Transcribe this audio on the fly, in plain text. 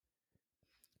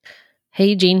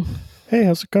Hey, Jean. Hey,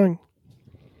 how's it going?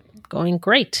 Going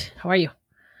great. How are you?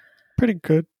 Pretty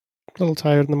good. A little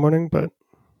tired in the morning, but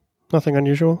nothing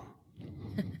unusual.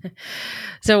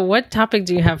 So, what topic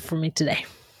do you have for me today?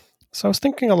 So I was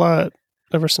thinking a lot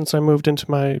ever since I moved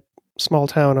into my small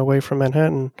town away from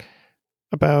Manhattan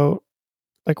about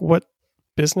like what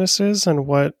businesses and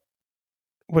what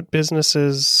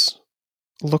businesses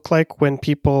look like when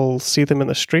people see them in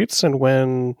the streets and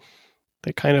when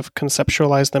they kind of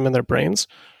conceptualize them in their brains.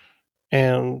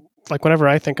 And like whenever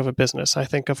I think of a business, I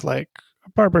think of like a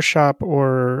barber shop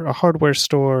or a hardware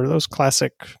store, those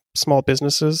classic small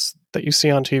businesses that you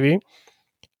see on TV.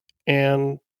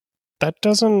 And that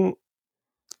doesn't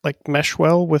like mesh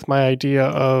well with my idea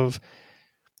of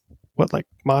what like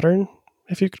modern,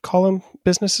 if you could call them,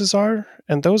 businesses are.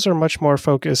 And those are much more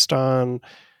focused on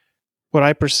what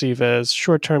I perceive as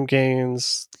short-term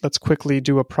gains. Let's quickly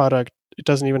do a product. It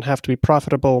doesn't even have to be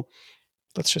profitable.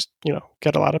 Let's just,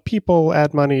 get a lot of people,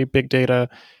 add money, big data,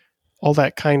 all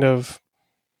that kind of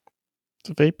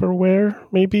vaporware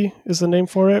maybe is the name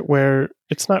for it, where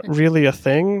it's not really a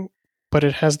thing, but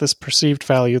it has this perceived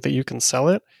value that you can sell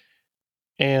it.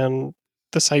 And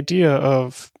this idea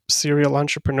of serial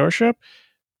entrepreneurship,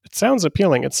 it sounds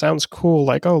appealing. It sounds cool.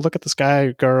 Like, oh, look at this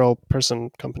guy, girl, person,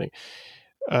 company.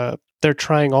 They're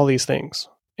trying all these things,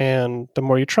 and the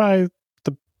more you try,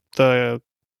 the the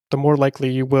the more likely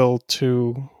you will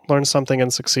to learn something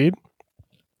and succeed.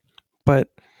 But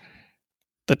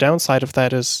the downside of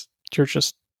that is you're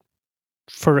just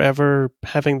forever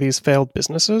having these failed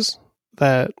businesses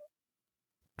that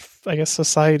I guess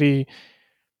society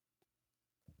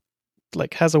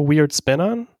like has a weird spin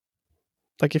on.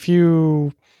 Like if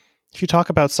you talk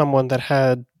about someone that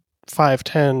had 5,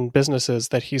 10 businesses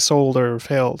that he sold or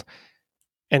failed,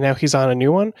 and now he's on a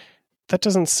new one, that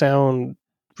doesn't sound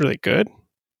really good.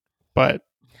 But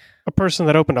a person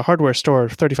that opened a hardware store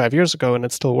 35 years ago and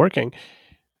it's still working,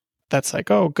 that's like,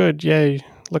 oh, good, yay,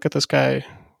 look at this guy,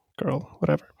 girl,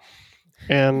 whatever.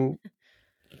 And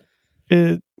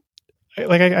it,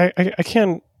 like, I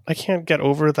can't get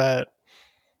over that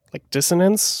like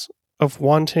dissonance of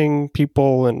wanting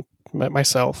people and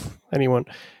myself, anyone,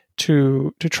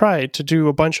 to try to do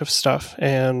a bunch of stuff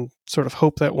and sort of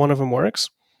hope that one of them works.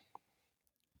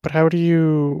 But how do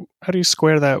you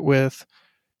square that with,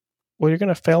 well, you're going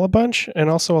to fail a bunch, and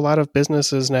also a lot of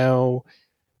businesses now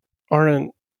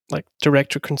aren't like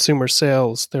direct to consumer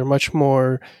sales. They're much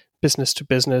more business to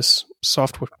business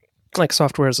software, like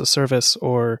software as a service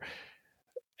or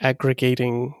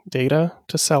aggregating data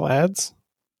to sell ads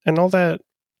and all that.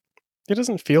 It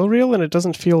doesn't feel real, and it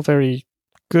doesn't feel very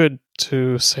good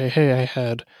to say, hey, I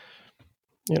had,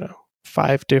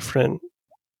 5 different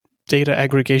data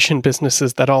aggregation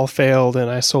businesses that all failed and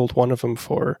I sold one of them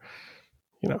for,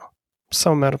 you know,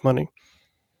 some amount of money.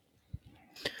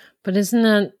 But isn't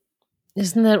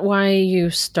that why you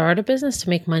start a business to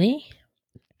make money?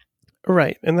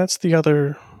 Right. And that's the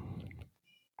other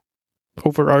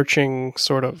overarching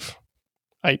sort of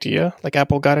idea. Like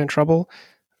Apple got in trouble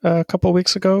a couple of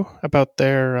weeks ago about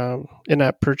their in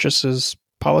app purchases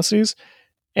policies.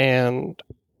 And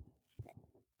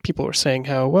people were saying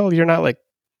how, well, you're not like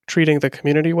treating the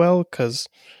community well because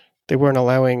they weren't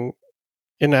allowing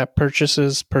in-app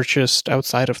purchases purchased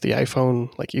outside of the iPhone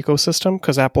like ecosystem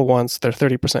because Apple wants their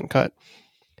 30% cut.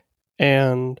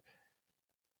 And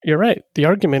you're right. The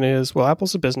argument is, well,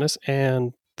 Apple's a business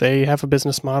and they have a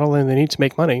business model and they need to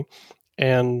make money.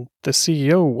 And the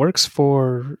CEO works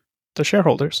for the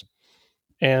shareholders.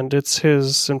 And it's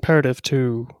his imperative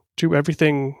to do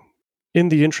everything in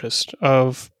the interest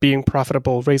of being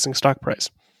profitable, raising stock price.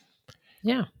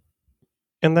 Yeah.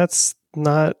 And that's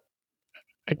not,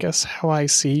 I guess, how I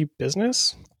see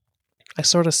business. I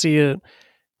sort of see it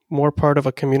more part of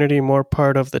a community, more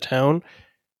part of the town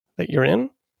that you're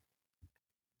in.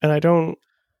 And I don't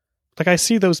like, I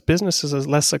see those businesses as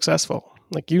less successful.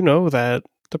 Like, that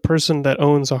the person that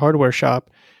owns a hardware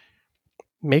shop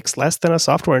makes less than a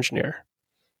software engineer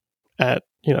at,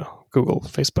 Google,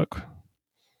 Facebook.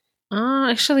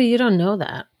 Actually, you don't know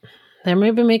that. They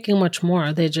may be making much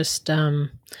more. They just,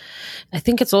 I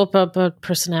think it's all about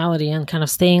personality and kind of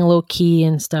staying low key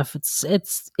and stuff.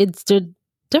 It's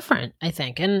different, I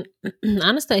think. And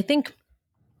honestly,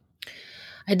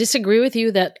 I disagree with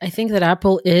you that I think that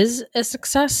Apple is a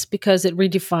success because it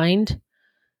redefined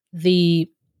the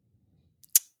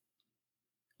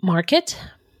market.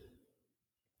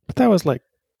 But that was like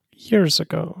years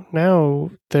ago. Now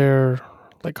their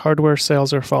like hardware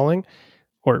sales are falling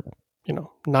or,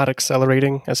 not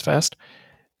accelerating as fast.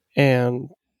 And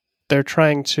they're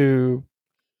trying to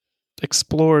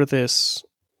explore this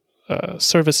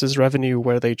services revenue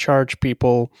where they charge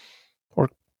people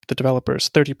the developers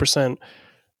 30%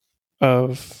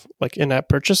 of like in-app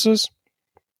purchases.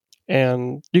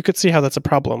 And you could see how that's a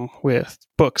problem with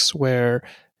books, where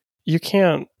you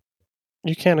can't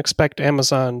expect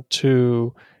Amazon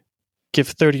to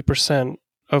give 30%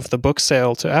 of the book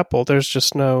sale to Apple. There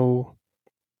is no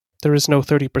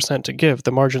 30% to give.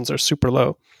 The margins are super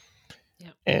low.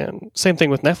 Yep. And same thing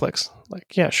with Netflix.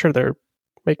 Like, yeah, sure, they're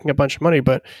making a bunch of money,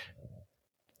 but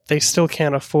they still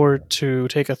can't afford to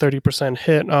take a 30%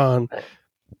 hit on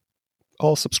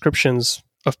all subscriptions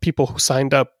of people who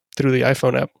signed up through the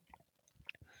iPhone app.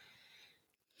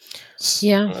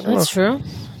 Yeah, that's true.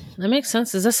 That makes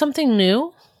sense. Is this something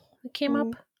new that came up?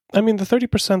 I mean, the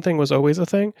 30% thing was always a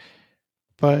thing,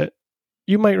 but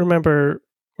you might remember,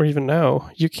 or even now,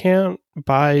 you can't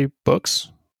buy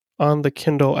books on the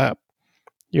Kindle app.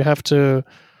 You have to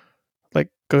like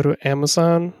go to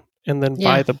Amazon and then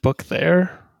buy the book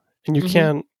there, and you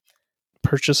can't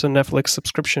purchase a Netflix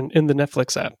subscription in the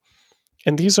Netflix app.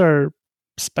 And these are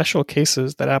special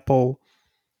cases that Apple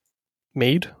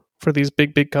made for these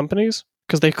big companies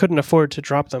because they couldn't afford to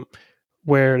drop them.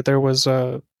 Where there was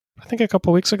I think a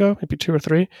couple weeks ago, maybe 2 or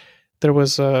 3, there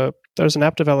was an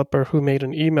app developer who made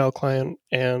an email client,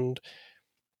 and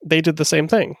they did the same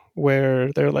thing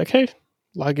where they're like, hey,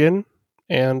 log in,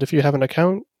 and if you have an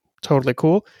account, totally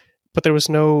cool. But there was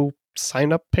no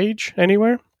sign up page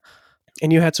anywhere.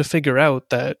 And you had to figure out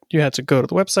that you had to go to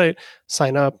the website,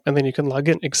 sign up, and then you can log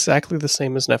in exactly the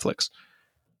same as Netflix.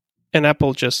 And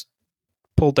Apple just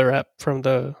pulled their app from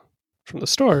the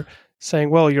store,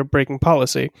 saying, well, you're breaking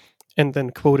policy, and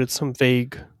then quoted some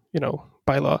vague,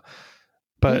 bylaw.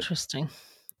 But interesting.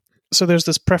 So there's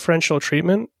this preferential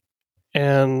treatment,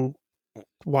 and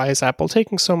why is Apple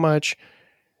taking so much?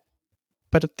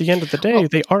 But at the end of the day,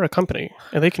 they are a company,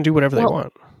 and they can do whatever they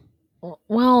want.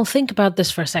 Well, think about this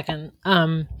for a second.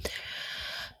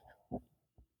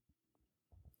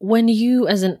 When you,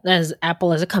 as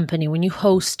Apple as a company, when you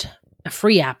host a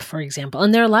free app, for example,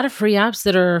 and there are a lot of free apps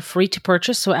that are free to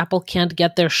purchase, so Apple can't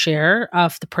get their share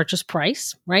of the purchase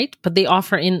price, right? But they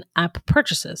offer in-app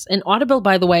purchases. And Audible,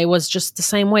 by the way, was just the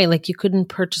same way. Like, you couldn't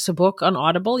purchase a book on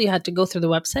Audible; you had to go through the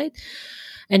website,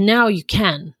 and now you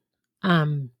can.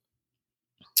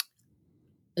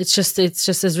 It's just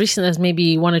as recent as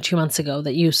maybe 1 or 2 months ago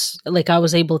that I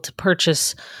was able to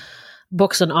purchase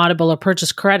books on Audible or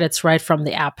purchase credits right from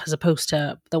the app as opposed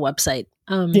to the website.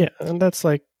 Yeah, and that's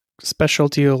like special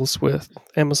deals with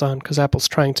Amazon because Apple's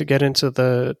trying to get into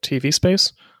the TV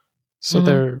space, so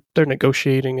they're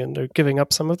negotiating and they're giving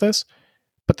up some of this.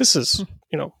 But this is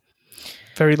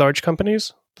very large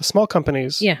companies. The small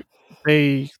companies,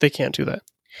 they can't do that.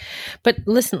 But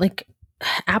listen, like,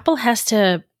 Apple has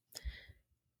to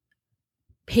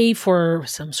pay for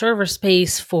some server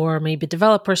space for maybe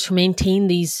developers who maintain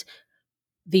these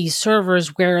servers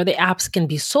where the apps can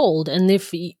be sold. And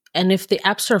if the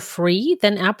apps are free,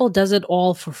 then Apple does it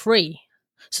all for free.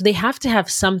 So they have to have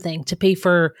something to pay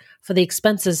for the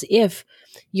expenses if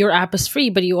your app is free,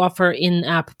 but you offer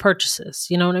in-app purchases.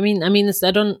 You know what I mean? I mean,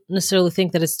 I don't necessarily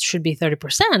think that it should be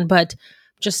 30%, but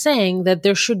just saying that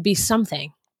there should be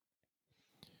something.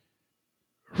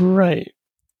 Right.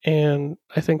 And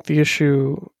I think the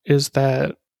issue is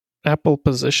that Apple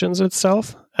positions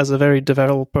itself as a very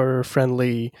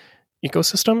developer-friendly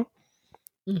ecosystem,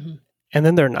 and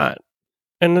then they're not.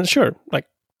 And then sure, like,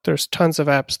 there's tons of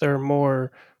apps. There are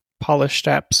more polished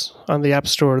apps on the App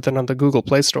Store than on the Google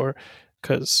Play Store,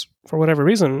 because for whatever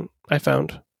reason, I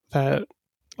found that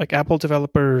like Apple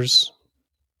developers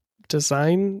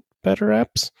design better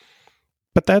apps,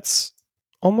 but that's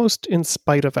almost in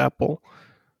spite of Apple.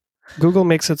 Google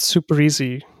makes it super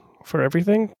easy for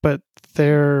everything, but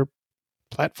their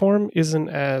platform isn't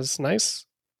as nice.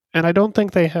 And I don't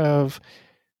think they have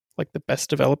like the best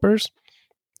developers.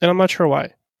 And I'm not sure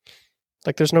why.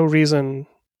 Like, there's no reason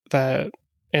that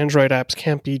Android apps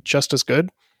can't be just as good,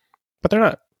 but they're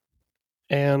not.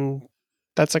 And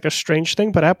that's like a strange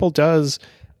thing. But Apple does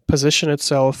position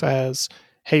itself as,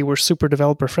 hey, we're super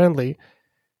developer friendly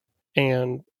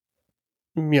and,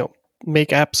 make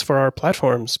apps for our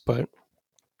platforms, but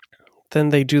then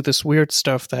they do this weird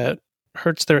stuff that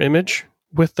hurts their image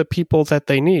with the people that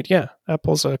they need. Yeah,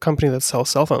 Apple's a company that sells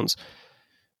cell phones,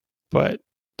 but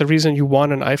the reason you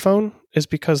want an iPhone is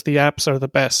because the apps are the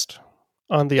best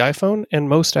on the iPhone, and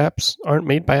most apps aren't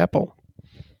made by Apple.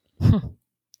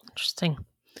 Interesting.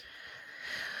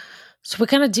 So we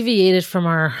kind of deviated from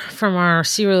our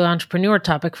serial entrepreneur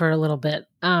topic for a little bit.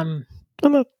 We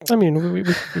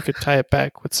could tie it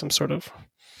back with some sort of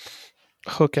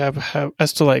hook app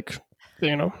as to like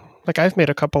I've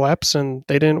made a couple apps and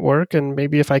they didn't work, and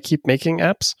maybe if I keep making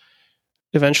apps,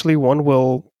 eventually one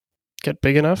will get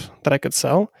big enough that I could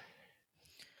sell.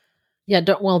 Yeah,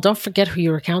 don't forget who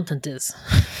your accountant is.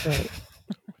 Right.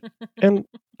 And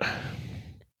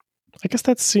I guess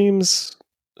that seems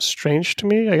strange to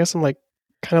me. I guess I'm like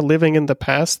kind of living in the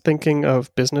past, thinking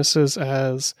of businesses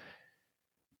as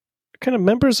kind of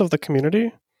members of the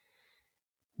community,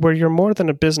 where you're more than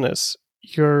a business.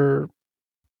 You're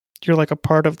like a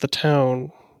part of the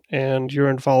town, and you're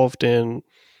involved in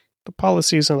the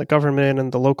policies and the government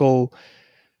and the local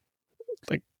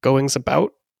like goings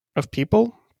about of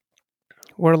people.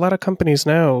 Where a lot of companies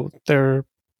now,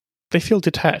 they feel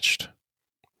detached.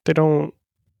 They don't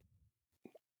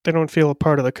they don't feel a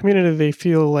part of the community. They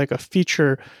feel like a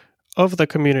feature of the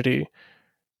community,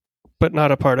 but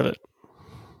not a part of it.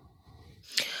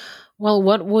 Well,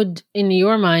 what would, in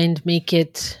your mind, make a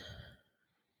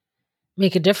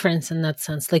difference in that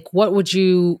sense? Like, what would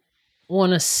you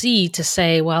want to see to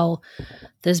say, well,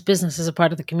 this business is a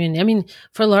part of the community? I mean,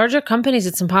 for larger companies,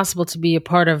 it's impossible to be a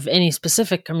part of any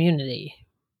specific community.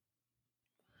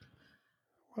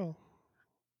 Well,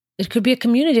 It could be a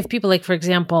community of people. Like, for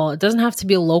example, it doesn't have to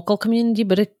be a local community,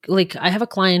 but like I have a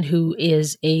client who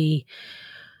is a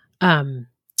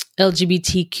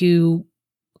LGBTQ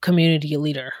community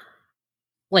leader.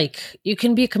 Like, you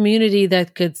can be a community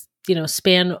that could,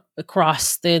 span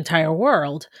across the entire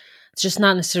world. It's just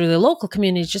not necessarily a local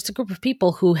community. It's just a group of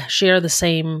people who share the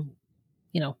same,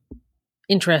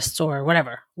 interests or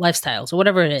whatever, lifestyles or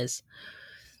whatever it is.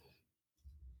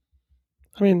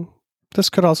 I mean, this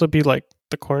could also be like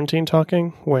the quarantine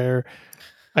talking, where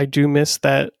I do miss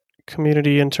that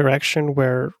community interaction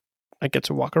where I get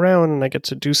to walk around and I get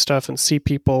to do stuff and see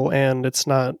people, and it's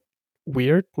not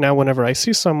weird. Now, whenever I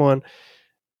see someone,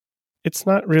 it's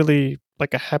not really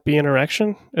like a happy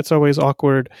interaction. It's always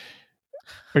awkward.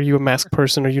 Are you a mask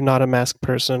person? Are you not a mask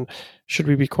person? Should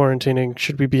we be quarantining?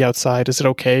 Should we be outside? Is it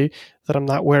okay that I'm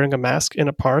not wearing a mask in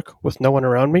a park with no one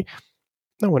around me?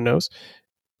 No one knows.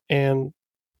 And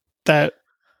that,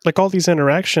 like, all these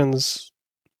interactions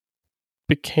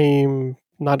became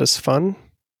not as fun.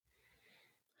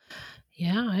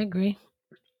 Yeah, I agree.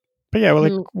 But yeah, well,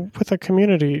 like with a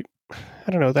community,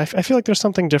 I don't know. I feel like there's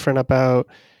something different about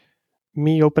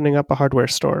me opening up a hardware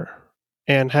store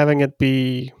and having it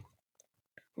be,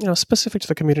 specific to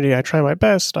the community. I try my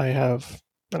best. I have,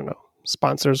 I don't know,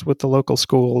 sponsors with the local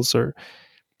schools or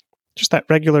just that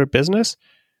regular business,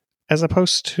 as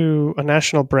opposed to a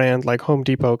national brand like Home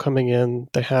Depot coming in.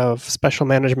 They have special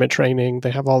management training. They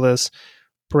have all this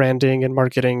branding and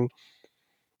marketing.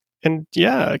 And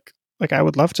yeah, like I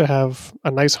would love to have a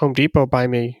nice Home Depot by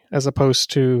me as opposed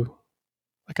to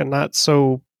like a not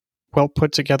so well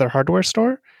put together hardware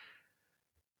store.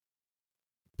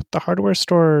 But the hardware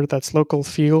store that's local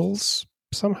feels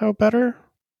somehow better.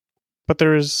 But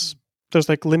there's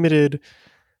like limited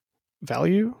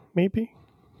value maybe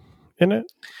in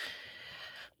it.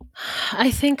 I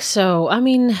think so. I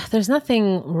mean, there's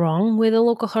nothing wrong with a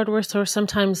local hardware store.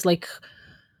 Sometimes, like,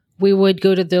 we would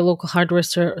go to the local hardware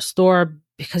store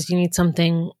because you need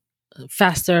something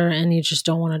faster and you just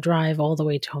don't want to drive all the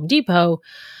way to Home Depot.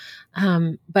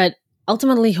 But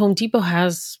ultimately, Home Depot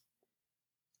has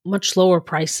much lower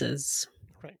prices.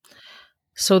 Right.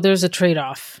 So there's a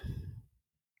trade-off.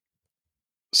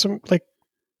 So, like,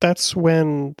 that's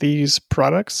when these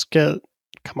products get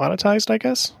commoditized, I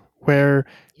guess, where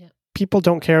people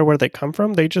don't care where they come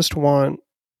from. They just want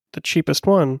the cheapest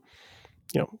one.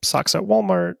 Socks at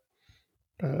Walmart,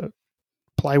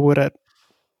 plywood at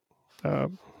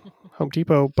Home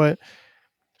Depot. But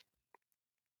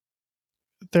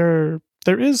there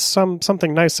is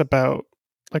something nice about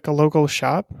like a local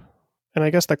shop. And I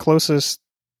guess the closest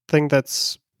thing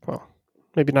that's, well,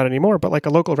 maybe not anymore, but like a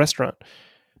local restaurant.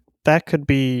 That could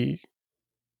be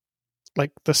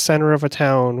like the center of a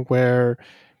town where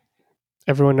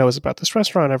everyone knows about this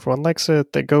restaurant, everyone likes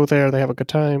it, they go there, they have a good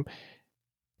time.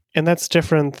 And that's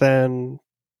different than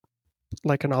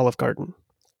like an Olive Garden.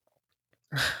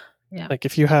 Yeah. Like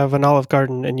if you have an Olive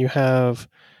Garden and you have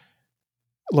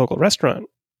a local restaurant,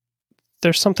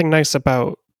 there's something nice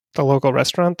about the local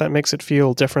restaurant that makes it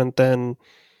feel different than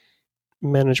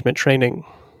management training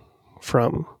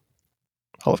from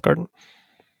Olive Garden.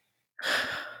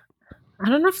 I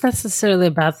don't know if that's necessarily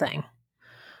a bad thing.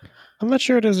 I'm not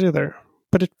sure it is either,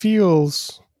 but it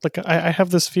feels like I have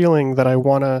this feeling that I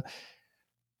want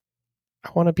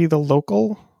to be the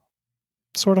local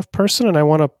sort of person, and I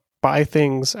want to buy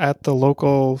things at the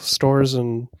local stores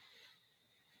and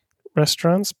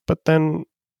restaurants. But then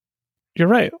you're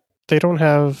right. They don't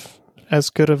have as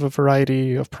good of a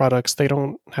variety of products. They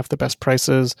don't have the best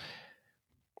prices.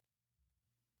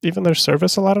 Even their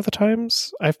service a lot of the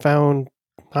times I found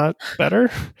not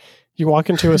better. you walk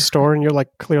into a store and you're like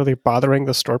clearly bothering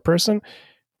the store person,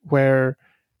 where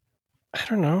I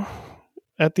don't know,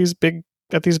 at these big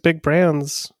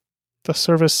brands, the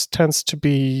service tends to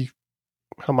be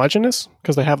homogenous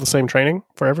because they have the same training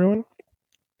for everyone.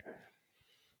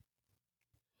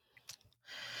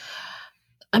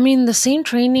 I mean, the same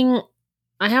training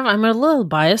I'm a little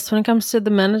biased when it comes to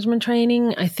the management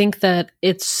training. I think that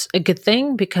it's a good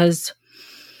thing because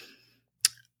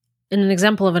in an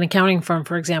example of an accounting firm,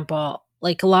 for example,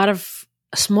 like a lot of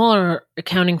smaller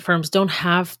accounting firms don't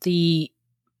have the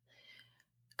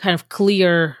kind of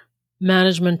clear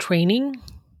management training.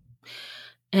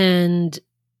 And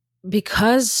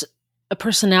because a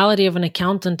personality of an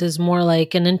accountant is more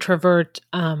like an introvert,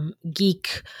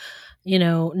 geek,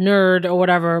 nerd or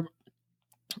whatever,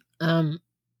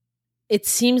 it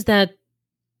seems that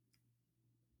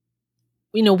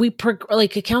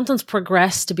like accountants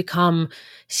progress to become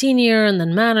senior and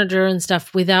then manager and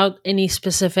stuff without any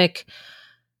specific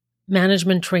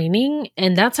management training,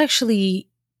 and that's actually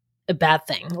a bad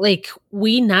thing. Like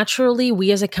we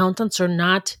as accountants are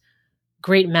not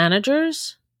great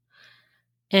managers,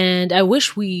 and I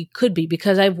wish we could be,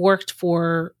 because I've worked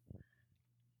for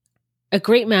a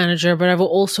great manager, but I've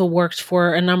also worked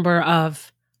for a number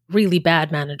of really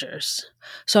bad managers.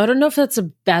 So I don't know if that's a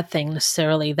bad thing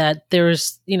necessarily, that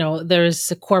there's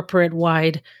a corporate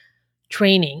wide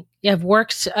training. Yeah, I've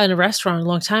worked in a restaurant a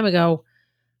long time ago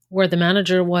where the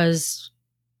manager was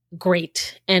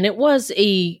great, and it was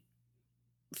a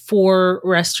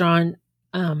 4-restaurant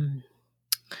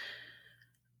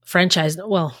franchise.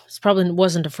 Well, it probably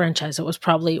wasn't a franchise. It was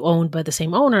probably owned by the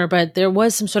same owner, but there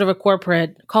was some sort of a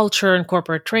corporate culture and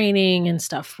corporate training and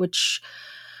stuff, which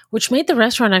made the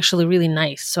restaurant actually really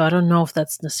nice. So I don't know if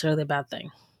that's necessarily a bad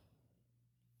thing.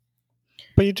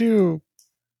 But you do,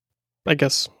 I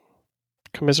guess,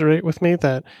 commiserate with me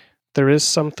that there is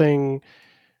something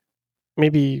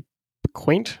maybe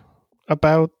quaint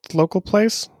about the local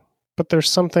place, but there's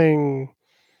something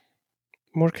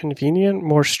more convenient,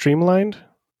 more streamlined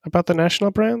about the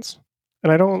national brands.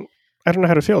 And I don't know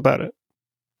how to feel about it.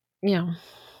 Yeah,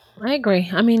 I agree.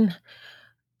 I mean,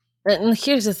 and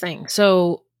here's the thing.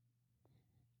 So,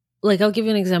 like, I'll give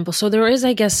you an example. So there is,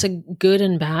 I guess, a good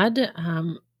and bad.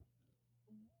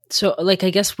 So, like, I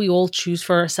guess we all choose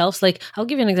for ourselves. Like, I'll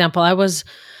give you an example. I was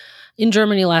in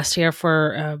Germany last year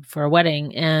for a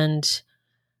wedding, and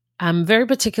I'm very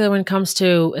particular when it comes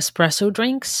to espresso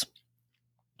drinks.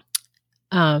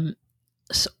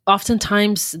 So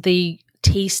oftentimes they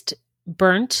taste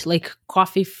burnt, like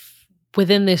coffee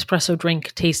within the espresso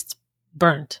drink tastes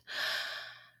burnt.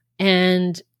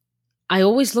 And I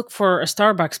always look for a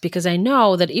Starbucks because I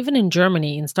know that even in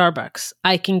Germany, in Starbucks,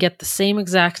 I can get the same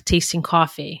exact tasting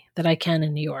coffee that I can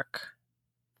in New York.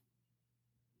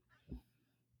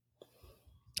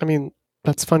 I mean,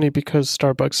 that's funny because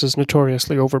Starbucks is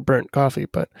notoriously overburnt coffee,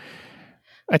 but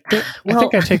I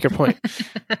think I take your point.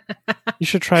 You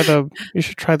should try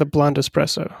the blonde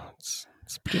espresso. It's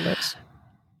pretty nice.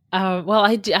 Well,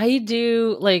 I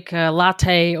do like a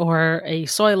latte or a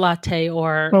soy latte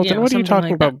or. Well, then what are you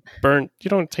talking about? Burnt? You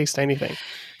don't taste anything.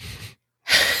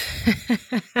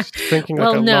 Just drinking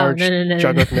like large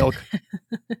jug of milk.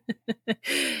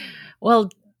 Well,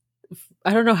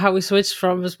 I don't know how we switched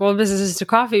from small businesses to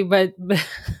coffee, but we're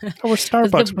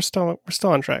Starbucks. We're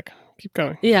still on track. Keep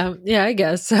going. Yeah, I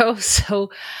guess so.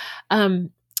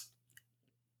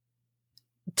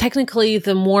 Technically,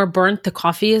 the more burnt the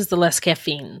coffee is, the less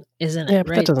caffeine is in it. Yeah,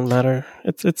 but that doesn't matter.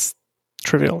 It's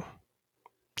trivial.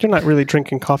 You're not really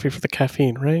drinking coffee for the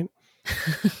caffeine, right?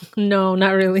 No,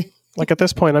 not really. Like at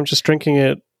this point, I'm just drinking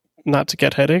it not to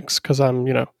get headaches because I'm,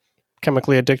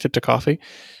 chemically addicted to coffee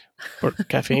or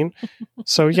caffeine.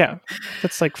 So yeah,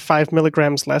 it's like 5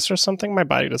 milligrams less or something. My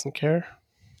body doesn't care.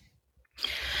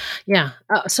 Yeah.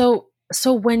 So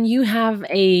when you have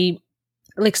like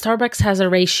Starbucks has a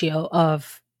ratio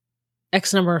of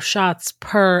X number of shots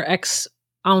per X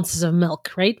ounces of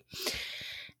milk, right?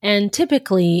 And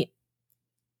typically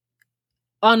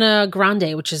on a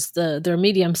grande, which is their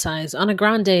medium size, on a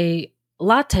grande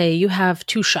latte, you have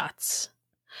 2 shots.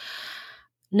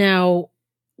 Now,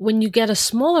 when you get a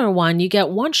smaller one, you get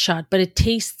 1 shot, but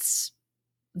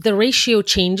the ratio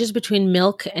changes between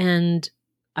milk and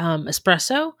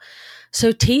espresso. So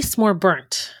it tastes more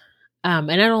burnt. And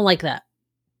I don't like that.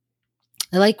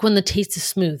 I like when the taste is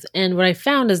smooth. And what I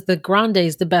found is the grande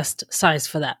is the best size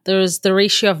for that. The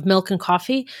ratio of milk and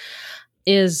coffee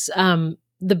is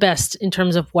the best in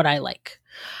terms of what I like.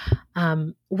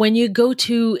 When you go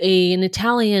to an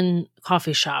Italian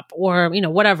coffee shop or,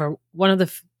 whatever, one of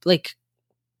the like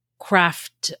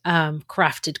crafted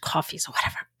coffees or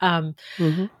whatever,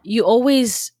 you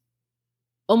always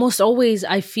almost always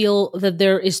I feel that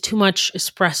there is too much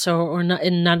espresso or not,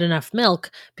 and not enough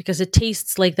milk because it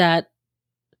tastes like that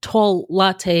tall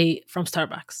latte from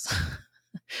Starbucks.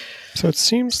 So it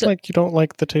seems So like you don't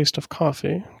like the taste of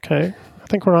coffee. Okay. I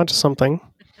think we're onto something.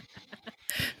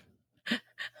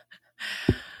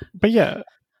 But yeah,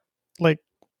 like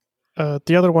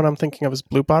the other one I'm thinking of is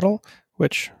Blue Bottle,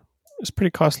 which is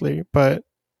pretty costly, but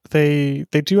they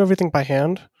do everything by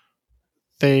hand.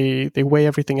 They weigh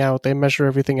everything out, they measure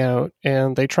everything out,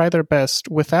 and they try their best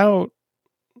without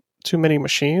too many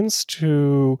machines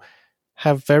to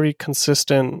have very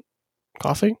consistent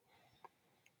coffee.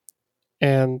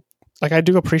 And like I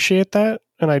do appreciate that,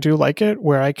 and I do like it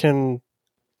where I can,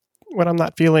 when I'm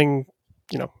not feeling,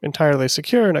 entirely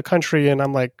secure in a country and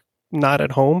I'm like not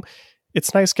at home,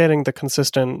 it's nice getting the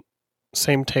consistent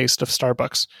same taste of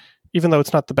Starbucks. Even though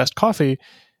it's not the best coffee,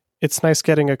 it's nice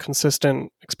getting a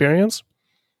consistent experience.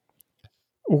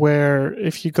 Where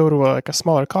if you go to a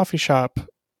smaller coffee shop,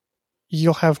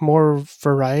 you'll have more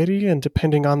variety, and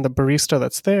depending on the barista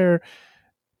that's there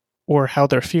or how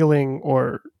they're feeling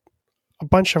or a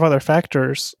bunch of other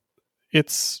factors,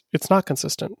 it's not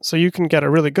consistent. So you can get a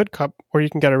really good cup or you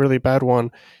can get a really bad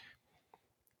one.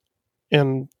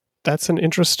 And that's an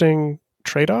interesting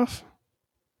trade-off.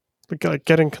 Like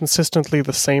getting consistently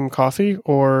the same coffee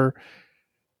or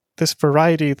this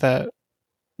variety that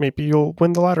maybe you'll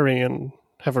win the lottery and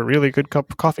have a really good cup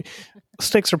of coffee.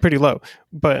 Stakes are pretty low,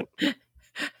 but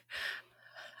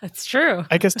that's true.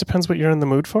 I guess depends what you're in the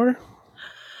mood for.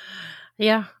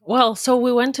 Yeah. Well, so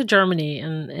we went to Germany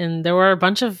and there were a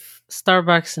bunch of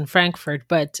Starbucks in Frankfurt,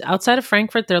 but outside of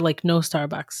Frankfurt, there are like no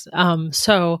Starbucks.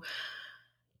 So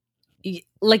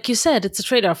like you said, it's a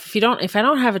trade-off. If I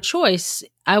don't have a choice,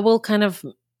 I will kind of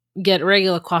get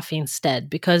regular coffee instead,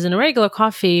 because in a regular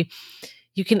coffee,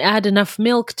 you can add enough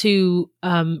milk to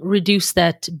reduce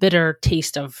that bitter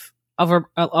taste of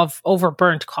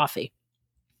overburnt coffee.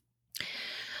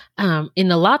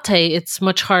 In a latte, it's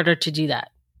much harder to do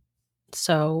that.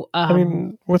 So, I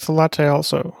mean, with a latte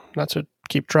also, not to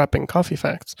keep dropping coffee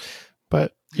facts,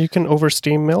 but you can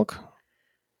oversteam milk,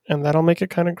 and that'll make it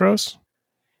kind of gross.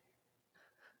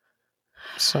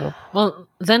 So, well,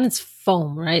 then it's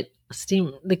foam, right?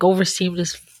 Steam, like oversteamed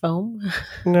is foam.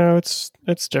 No, it's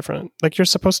different. Like you're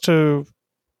supposed to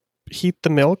heat the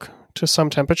milk to some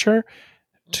temperature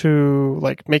to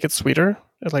like make it sweeter.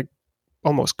 It like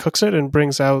almost cooks it and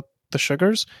brings out the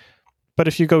sugars. But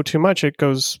if you go too much, it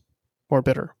goes more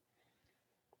bitter.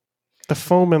 The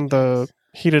foam and the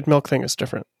heated milk thing is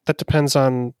different. That depends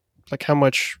on like how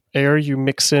much air you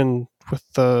mix in with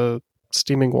the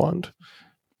steaming wand.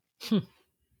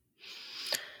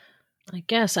 I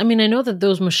guess. I mean, I know that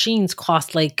those machines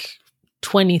cost like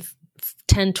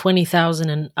 20,000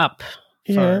 and up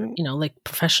for, like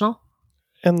professional.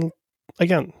 And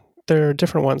again, there are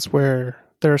different ones where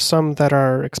there are some that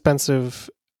are expensive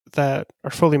that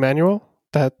are fully manual,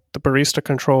 that the barista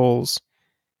controls,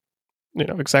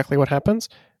 exactly what happens.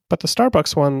 But the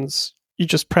Starbucks ones, you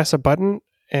just press a button,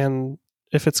 and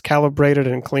if it's calibrated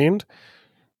and cleaned,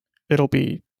 it'll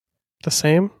be the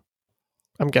same.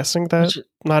 I'm guessing that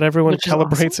not everyone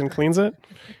calibrates and cleans it.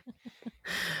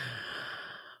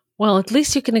 Well, at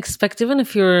least you can expect, even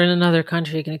if you're in another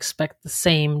country, you can expect the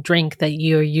same drink that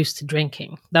you're used to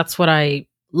drinking. That's what I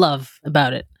love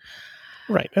about it.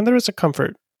 Right. And there is a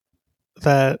comfort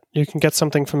that you can get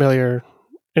something familiar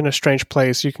in a strange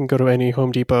place. You can go to any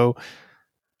Home Depot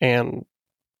and,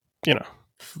 you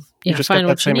just get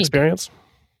that same experience.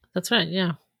 That's right,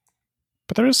 yeah.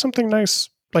 But there is something nice.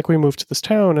 Like we moved to this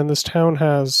town, and this town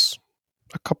has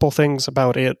a couple things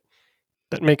about it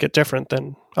that make it different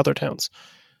than other towns.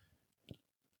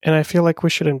 And I feel like we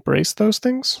should embrace those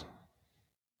things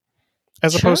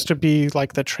as opposed to be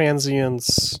like the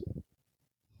transients,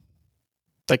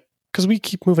 like, because we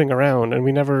keep moving around and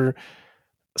we never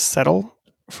settle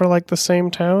for like the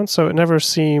same town. So it never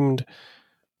seemed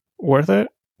worth it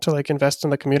to like invest in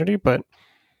the community, but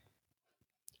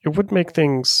it would make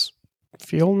things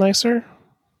feel nicer.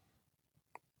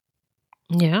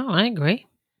 Yeah, I agree.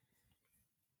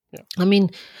 Yeah. I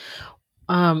mean,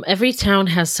 every town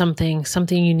has something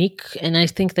unique, and I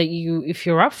think that if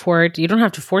you're up for it, you don't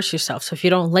have to force yourself. So if you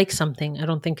don't like something, I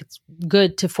don't think it's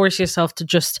good to force yourself to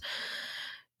just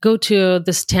go to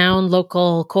this town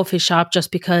local coffee shop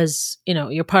just because,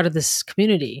 you're part of this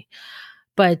community.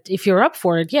 But if you're up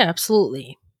for it, yeah,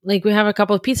 absolutely. Like we have a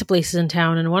couple of pizza places in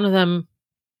town, and one of them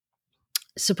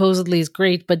supposedly is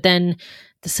great, but then at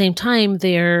the same time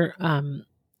they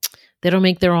don't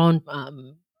make their own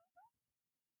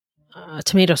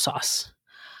tomato sauce,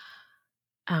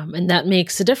 and that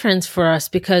makes a difference for us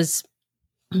because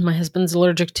my husband's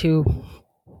allergic to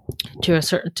to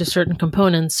certain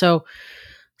components. So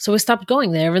we stopped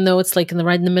going there, even though it's like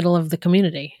right in the middle of the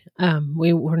community.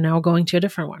 We were now going to a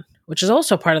different one, which is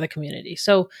also part of the community.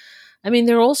 So, I mean,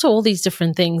 there are also all these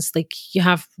different things. Like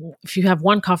if you have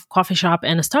one coffee shop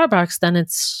and a Starbucks, then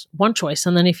it's one choice.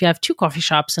 And then if you have two coffee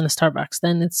shops and a Starbucks,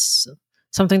 then it's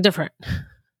something different.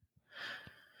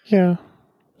 Yeah.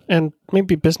 And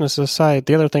maybe business aside,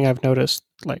 the other thing I've noticed,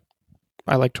 like,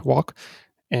 I like to walk,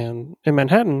 and in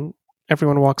Manhattan,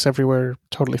 everyone walks everywhere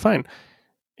totally fine.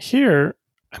 Here,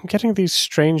 I'm getting these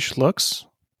strange looks.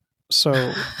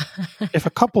 So if a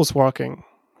couple's walking,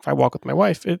 if I walk with my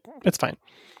wife, it's fine.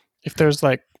 If there's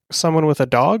like someone with a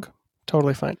dog,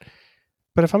 totally fine.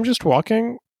 But if I'm just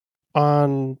walking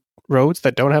on roads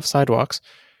that don't have sidewalks,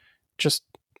 just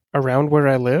around where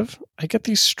I live, I get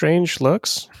these strange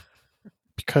looks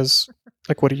because,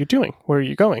 like, what are you doing? Where are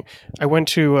you going? I went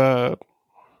to, I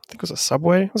think it was a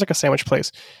Subway. It was like a sandwich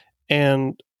place.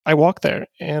 And I walked there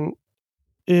and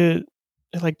it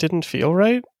like didn't feel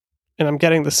right. And I'm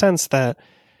getting the sense that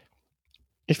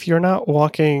if you're not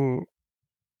walking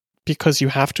because you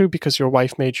have to, because your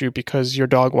wife made you, because your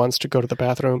dog wants to go to the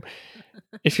bathroom,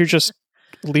 if you're just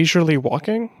leisurely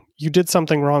walking, you did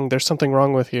something wrong. There's something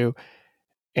wrong with you.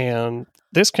 And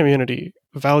this community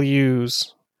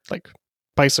values like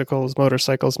bicycles,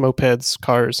 motorcycles, mopeds,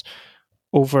 cars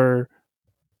over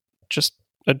just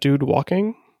a dude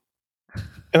walking.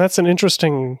 And that's an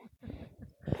interesting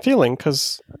feeling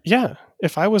because, yeah,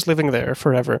 if I was living there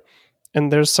forever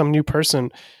and there's some new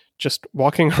person just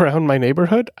walking around my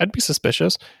neighborhood, I'd be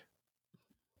suspicious.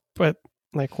 But,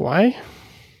 like, why?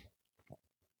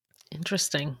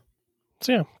 Interesting.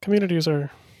 So, yeah, communities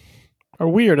are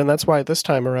weird. And that's why this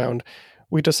time around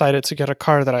we decided to get a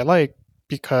car that I like,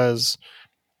 because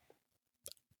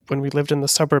when we lived in the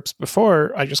suburbs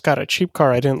before, I just got a cheap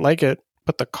car. I didn't like it.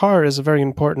 But the car is a very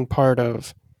important part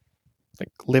of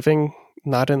like living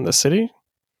not in the city.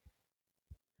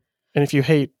 And if you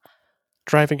hate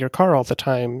driving your car all the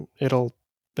time, it'll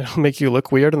make you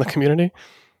look weird in the community.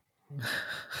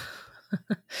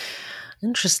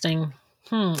 Interesting.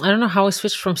 I don't know how I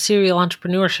switched from serial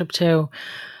entrepreneurship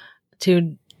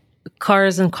to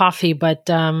cars and coffee, but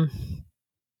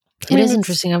it is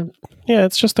interesting. Yeah,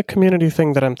 it's just the community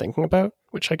thing that I'm thinking about,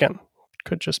 which again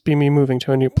could just be me moving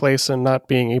to a new place and not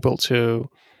being able to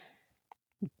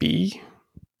be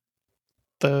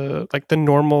the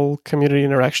normal community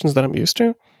interactions that I'm used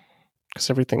to, because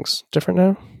everything's different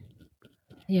now.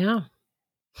 Yeah.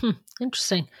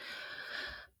 Interesting.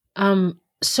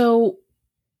 So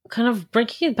kind of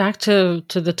bringing it back to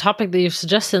the topic that you've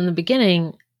suggested in the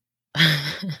beginning.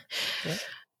 Yeah.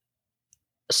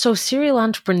 So serial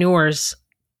entrepreneurs,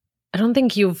 I don't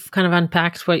think you've kind of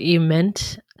unpacked what you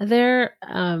meant there.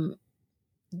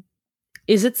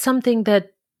 Is it something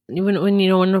that when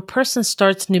a person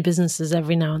starts new businesses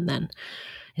every now and then,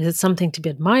 is it something to be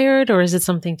admired, or is it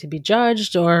something to be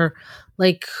judged, or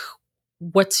like,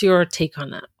 what's your take on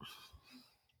that?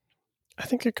 I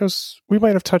think it goes, we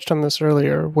might have touched on this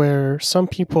earlier, where some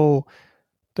people,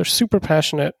 they're super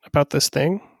passionate about this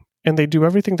thing and they do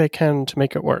everything they can to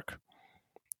make it work.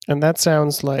 And that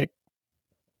sounds like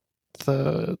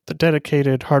the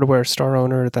dedicated hardware store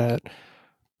owner that,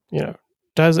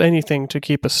 does anything to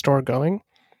keep a store going.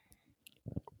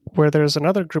 Where there's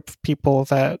another group of people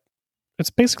that it's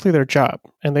basically their job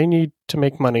and they need to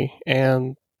make money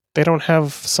and they don't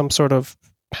have some sort of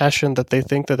passion that they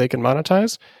think that they can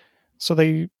monetize. So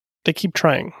they keep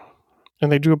trying and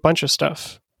they do a bunch of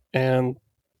stuff and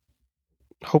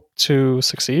hope to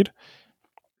succeed.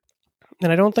 And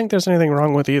I don't think there's anything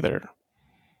wrong with either.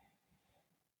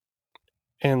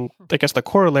 And I guess the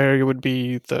corollary would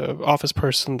be the office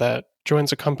person that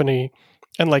joins a company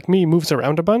and, like me, moves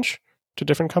around a bunch to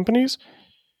different companies,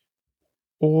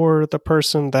 or the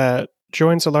person that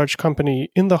joins a large company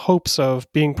in the hopes of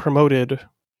being promoted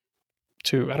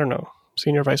to, I don't know,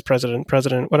 senior vice president,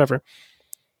 president, whatever.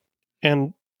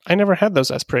 And I never had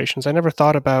those aspirations. I never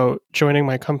thought about joining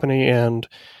my company and,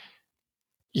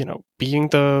 being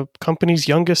the company's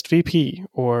youngest VP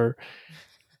or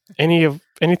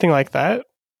anything like that.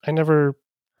 I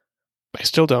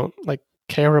still don't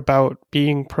care about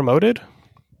being promoted.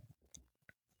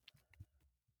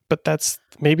 But that's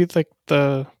maybe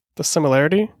the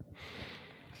similarity.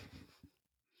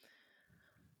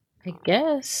 I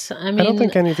guess. I mean, I don't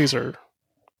think any of these are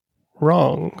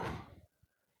wrong.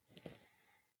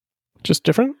 Just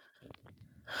different?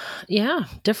 Yeah,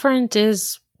 different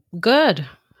is good.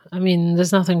 I mean,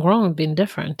 there's nothing wrong with being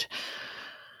different.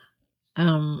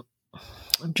 I'm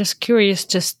just curious,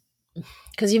 just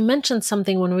because you mentioned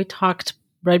something when we talked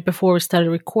right before we started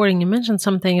recording. You mentioned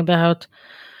something about,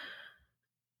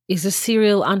 is a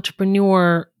serial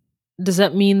entrepreneur, does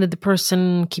that mean that the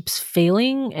person keeps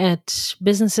failing at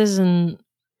businesses and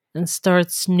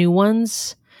starts new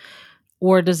ones?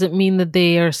 Or does it mean that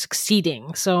they are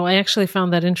succeeding? So I actually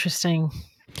found that interesting.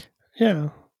 Yeah,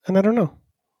 and I don't know.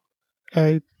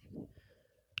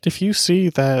 If you see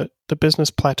that the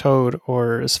business plateaued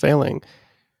or is failing,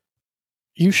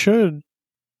 you should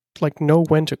know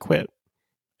when to quit.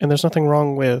 And there's nothing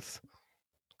wrong with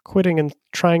quitting and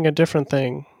trying a different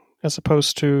thing as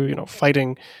opposed to,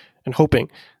 fighting and hoping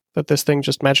that this thing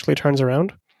just magically turns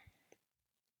around.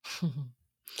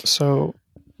 So,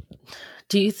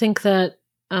 do you think that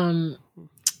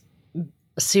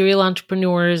serial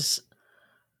entrepreneurs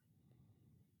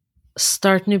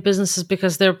start new businesses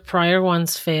because their prior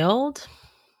ones failed?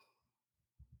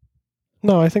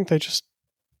 No, I think they just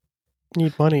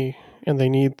need money and they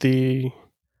need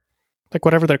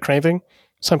whatever they're craving.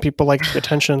 Some people like the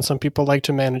attention, some people like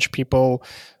to manage people.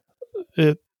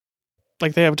 They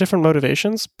have different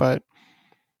motivations, but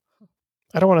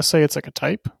I don't want to say it's like a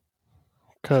type,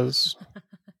 because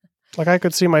I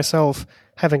could see myself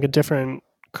having a different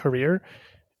career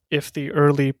if the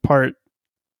early part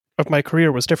of my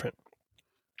career was different.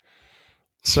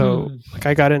 So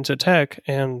I got into tech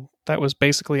and that was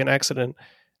basically an accident.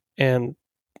 And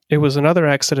it was another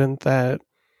accident that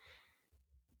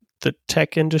the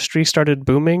tech industry started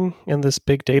booming and this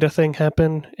big data thing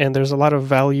happened. And there's a lot of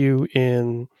value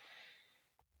in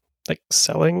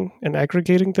selling and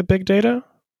aggregating the big data.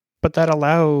 But that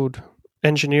allowed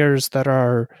engineers that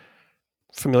are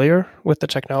familiar with the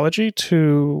technology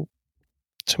to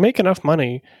make enough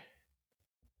money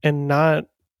and not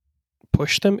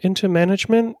push them into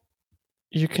management.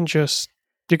 You can just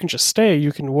stay.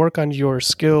 You can work on your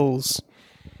skills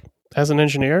as an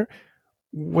engineer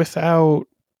without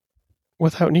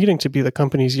needing to be the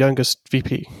company's youngest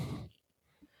VP.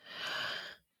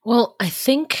 Well, I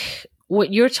think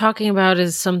what you're talking about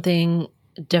is something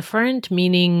different,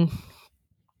 meaning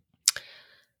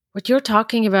what you're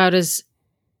talking about is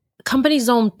companies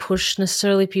don't push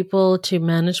necessarily people to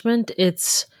management.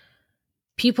 It's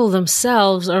people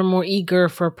themselves are more eager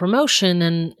for promotion,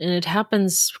 and it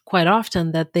happens quite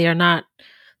often that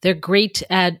they're great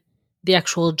at the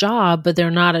actual job, but they're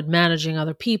not at managing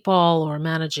other people or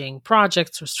managing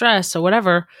projects or stress or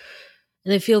whatever.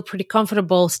 And they feel pretty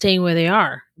comfortable staying where they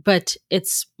are. But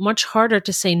it's much harder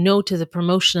to say no to the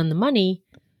promotion and the money,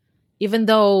 even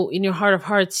though in your heart of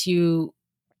hearts, you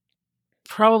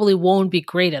probably won't be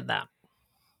great at that.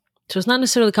 So it's not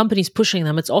necessarily companies pushing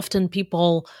them. It's often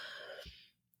people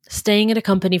staying at a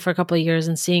company for a couple of years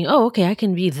and seeing, oh, okay, I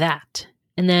can be that.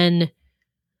 And then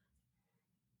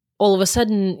all of a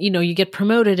sudden, you get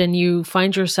promoted and you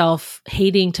find yourself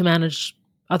hating to manage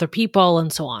other people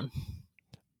and so on.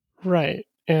 Right.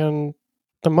 And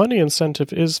the money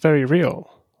incentive is very real.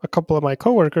 A couple of my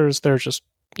coworkers, they're just,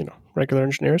 regular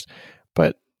engineers,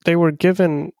 but they were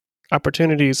given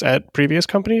opportunities at previous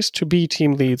companies to be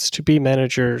team leads, to be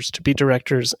managers, to be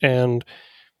directors, and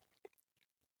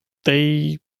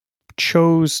they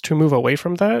chose to move away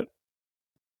from that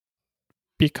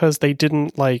because they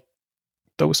didn't like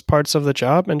those parts of the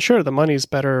job. And sure, the money's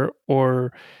better,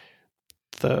 or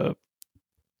the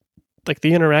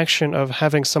interaction of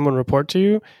having someone report to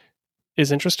you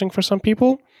is interesting for some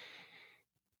people.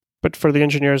 But for the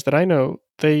engineers that I know,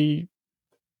 they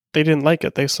didn't like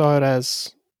it. They saw it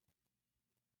as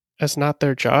not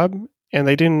their job, and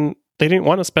they didn't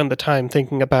want to spend the time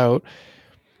thinking about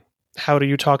how do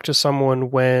you talk to someone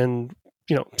when,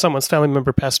 someone's family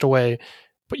member passed away,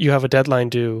 but you have a deadline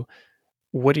due.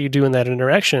 What do you do in that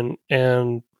interaction?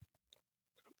 And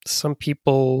some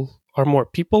people are more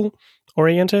people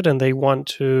oriented and they want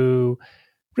to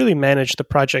really manage the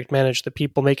project, manage the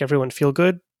people, make everyone feel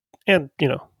good and,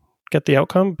 get the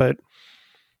outcome. But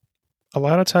a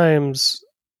lot of times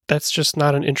that's just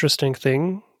not an interesting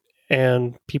thing.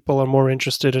 And people are more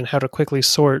interested in how to quickly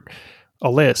sort a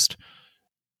list.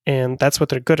 And that's what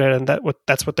they're good at. And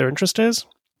that's what their interest is.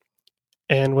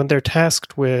 And when they're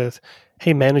tasked with,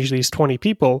 hey, manage these 20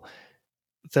 people,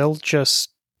 they'll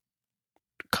just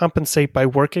compensate by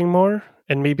working more,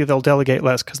 and maybe they'll delegate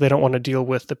less because they don't want to deal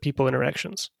with the people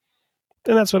interactions.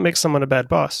 And that's what makes someone a bad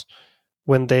boss,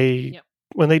 when they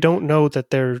don't know that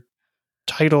their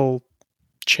title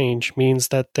change means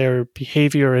that their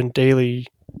behavior and daily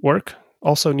work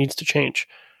also needs to change.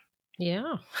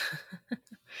 Yeah.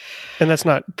 And that's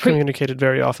not communicated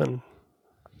very often.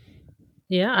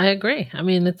 Yeah, I agree. I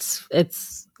mean,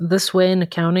 it's this way in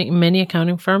accounting, many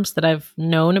accounting firms that I've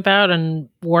known about and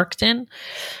worked in,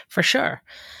 for sure.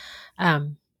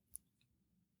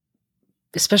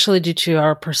 Especially due to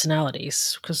our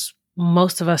personalities, because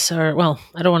most of us are, well,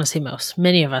 I don't want to say most,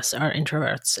 many of us are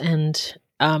introverts, and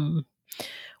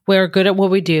we're good at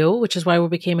what we do, which is why we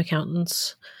became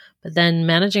accountants. But then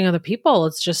managing other people,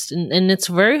 it's just, and it's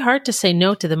very hard to say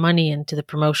no to the money and to the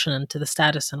promotion and to the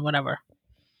status and whatever.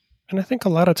 And I think a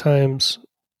lot of times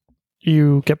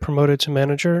you get promoted to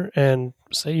manager and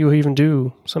say you even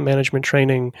do some management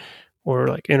training or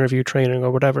like interview training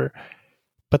or whatever.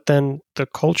 But then the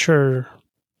culture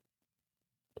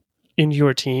in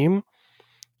your team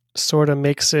sort of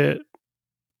makes it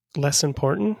less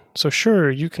important. So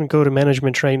sure, you can go to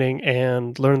management training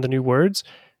and learn the new words,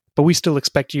 but we still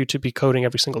expect you to be coding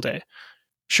every single day.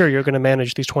 Sure, you're going to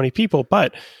manage these 20 people,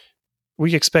 but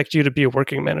we expect you to be a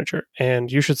working manager,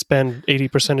 and you should spend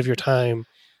 80% of your time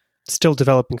still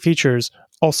developing features.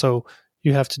 Also,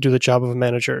 you have to do the job of a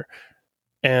manager.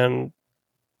 And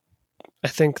I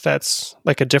think that's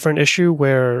like a different issue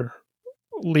where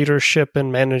leadership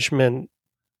and management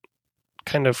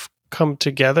kind of come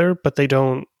together, but they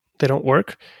don't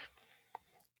work.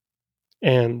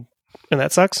 And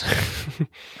that sucks.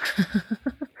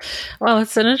 Well,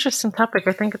 it's an interesting topic.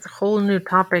 I think it's a whole new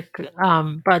topic.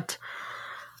 But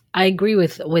I agree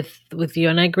with you,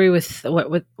 and I agree with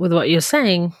what you're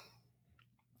saying.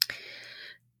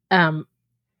 On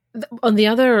the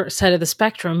other side of the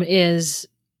spectrum is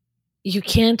you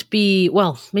can't be,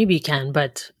 well, maybe you can,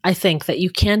 but I think that you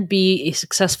can't be a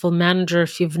successful manager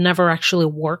if you've never actually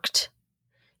worked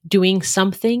doing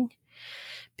something.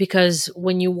 Because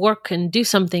when you work and do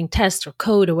something, test or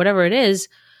code or whatever it is,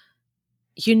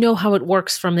 you know how it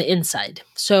works from the inside.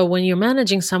 So when you're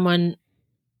managing someone,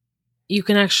 you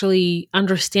can actually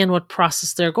understand what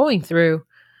process they're going through.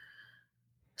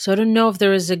 So I don't know if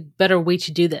there is a better way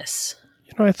to do this.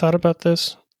 You know, I thought about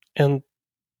this, and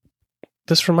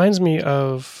this reminds me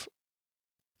of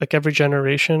like every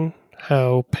generation,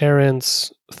 how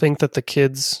parents think that the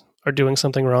kids are doing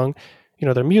something wrong. You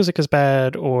know, their music is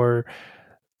bad, or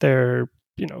they're,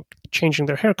 you know, changing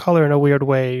their hair color in a weird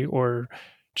way, or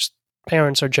just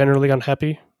parents are generally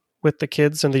unhappy with the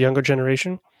kids and the younger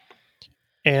generation.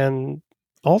 And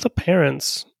all the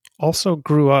parents also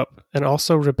grew up and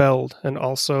also rebelled and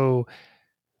also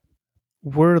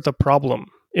were the problem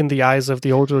in the eyes of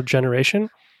the older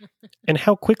generation. And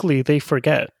how quickly they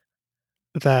forget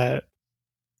that,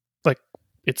 like,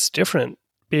 it's different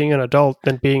being an adult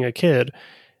than being a kid.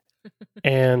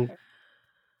 And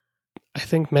I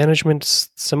think management's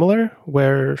similar,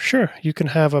 where sure, you can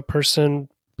have a person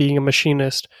being a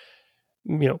machinist,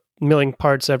 you know, milling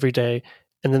parts every day,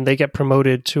 and then they get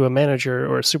promoted to a manager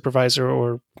or a supervisor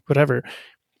or whatever.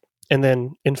 And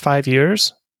then in 5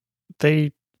 years,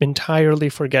 they entirely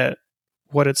forget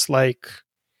what it's like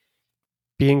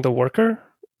being the worker.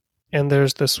 And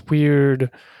there's this weird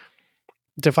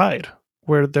divide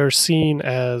where they're seen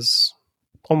as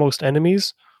almost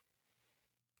enemies,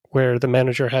 where the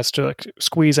manager has to like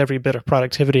squeeze every bit of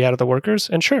productivity out of the workers.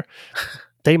 And sure,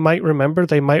 they might remember,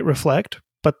 they might reflect,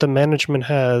 but the management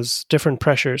has different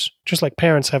pressures, just like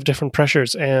parents have different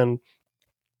pressures. And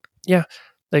yeah,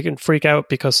 they can freak out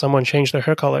because someone changed their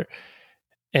hair color.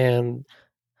 And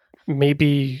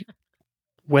maybe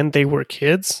when they were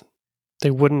kids,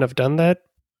 they wouldn't have done that,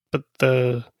 but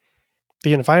the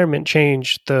environment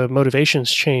changed, the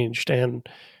motivations changed, and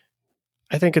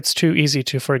I think it's too easy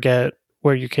to forget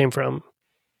where you came from.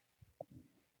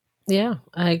 Yeah,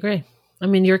 I agree. I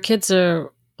mean, your kids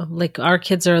are like our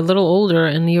kids are a little older,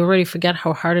 and you already forget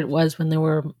how hard it was when they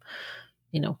were,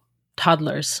 you know,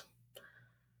 toddlers.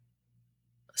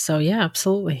 So yeah,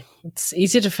 absolutely. It's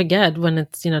easy to forget when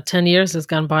it's, 10 years has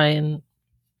gone by and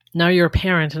now you're a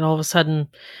parent and all of a sudden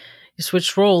you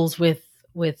switch roles with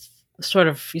sort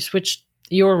of, you switch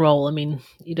your role. I mean,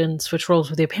 you didn't switch roles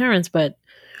with your parents, but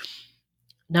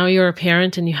now you're a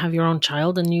parent and you have your own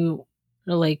child and you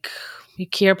like, you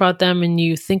care about them and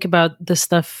you think about this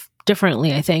stuff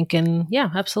differently, I think. And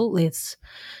yeah, absolutely.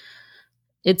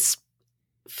 It's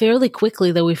fairly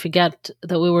quickly that we forget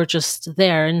that we were just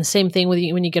there. And the same thing with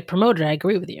you when you get promoted. I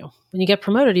agree with you. When you get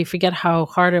promoted, you forget how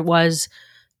hard it was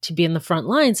to be in the front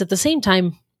lines. At the same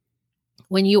time,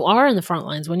 when you are in the front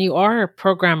lines, when you are a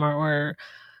programmer or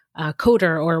a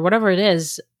coder or whatever it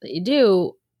is that you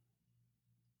do,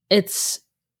 I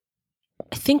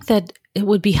think that it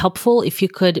would be helpful if you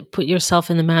could put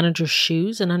yourself in the manager's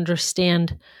shoes and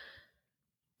understand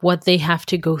what they have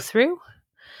to go through.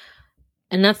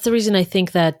 And that's the reason I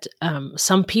think that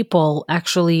some people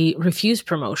actually refuse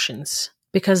promotions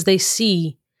because they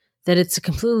see that it's a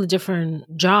completely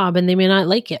different job and they may not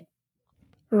like it.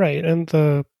 Right. And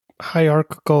the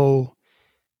hierarchical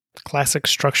classic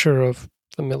structure of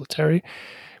the military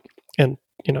and,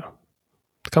 the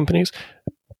companies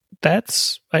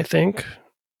that's, I think,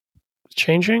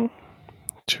 changing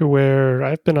to where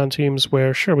I've been on teams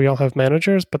where, sure, we all have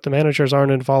managers, but the managers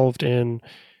aren't involved in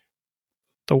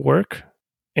the work,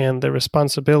 and the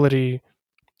responsibility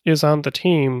is on the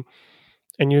team,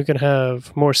 and you can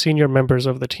have more senior members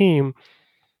of the team,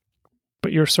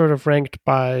 but you're sort of ranked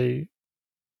by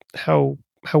how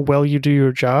well you do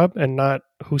your job and not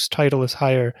whose title is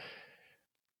higher.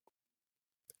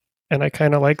 And I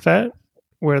kind of like that,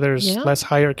 where there's less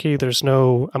hierarchy. There's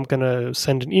no, I'm going to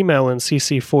send an email and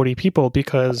CC 40 people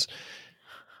because,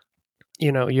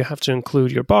 you know, you have to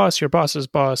include your boss's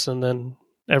boss, and then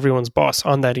everyone's boss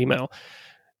on that email.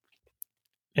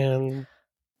 And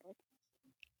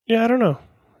yeah, I don't know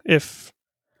if,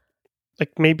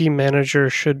 like, maybe manager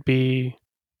should be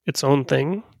its own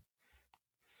thing.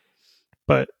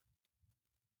 But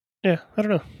yeah, I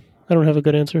don't know. I don't have a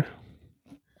good answer.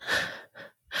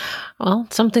 Well,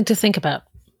 something to think about.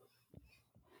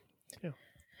 Yeah.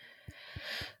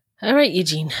 All right,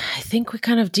 Eugene. I think we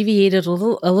kind of deviated a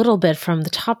little bit from the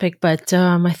topic, but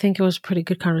I think it was a pretty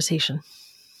good conversation.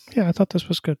 Yeah, I thought this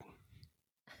was good.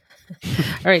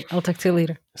 All right, I'll talk to you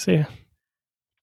later. See ya.